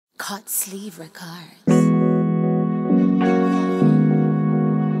CUTSLEEVERECORDS.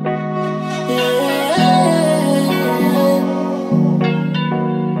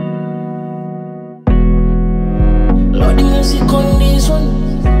 Lody music on this one.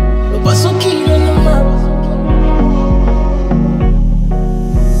 Lo paso kilo on the map.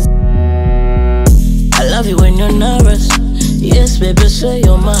 I love you when you're nervous. Yes, baby, say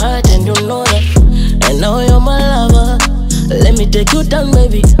you're my heart and you know that. And now you're my lover. Let me take you down,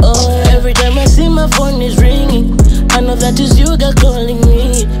 baby. Oh, every time I see my phone is ringing, I know that is you, girl, calling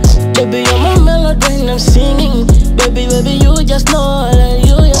me. Baby, you're my melody when I'm singing. Baby, you just know that,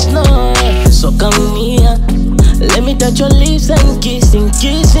 you just know. So come here, let me touch your lips and kissing.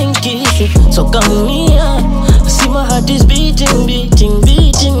 So come here, see my heart is beating.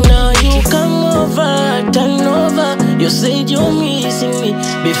 Now you come over, turn over. You said you're missing me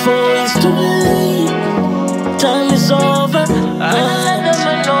before it's too late. Time is over. Let them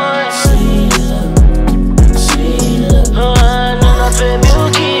know. Sweet love. Oh, I know that baby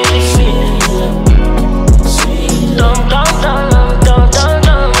you killing me. Down. Sweet love.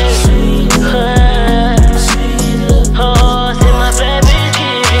 Oh, see my baby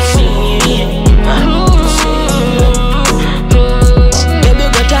killing me. Baby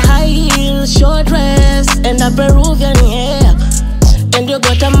got a high heel, short dress, and a Peruvian hair. And you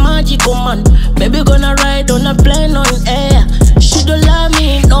got a magical man. Baby gonna ride on a plane on air. She don't love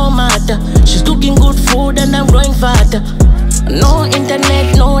me no matter. She's cooking good food and I'm growing fatter. No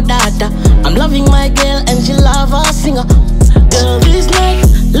internet, no data. I'm loving my girl and she love her singer. Girl, this night,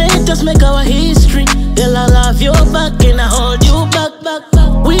 let us make our history. Girl, I love you back and I hold you back.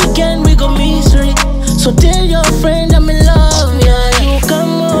 Weekend, we go mystery. So tell your friend I'm in love, yeah. You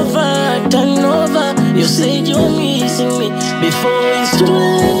come over, turn over. You said you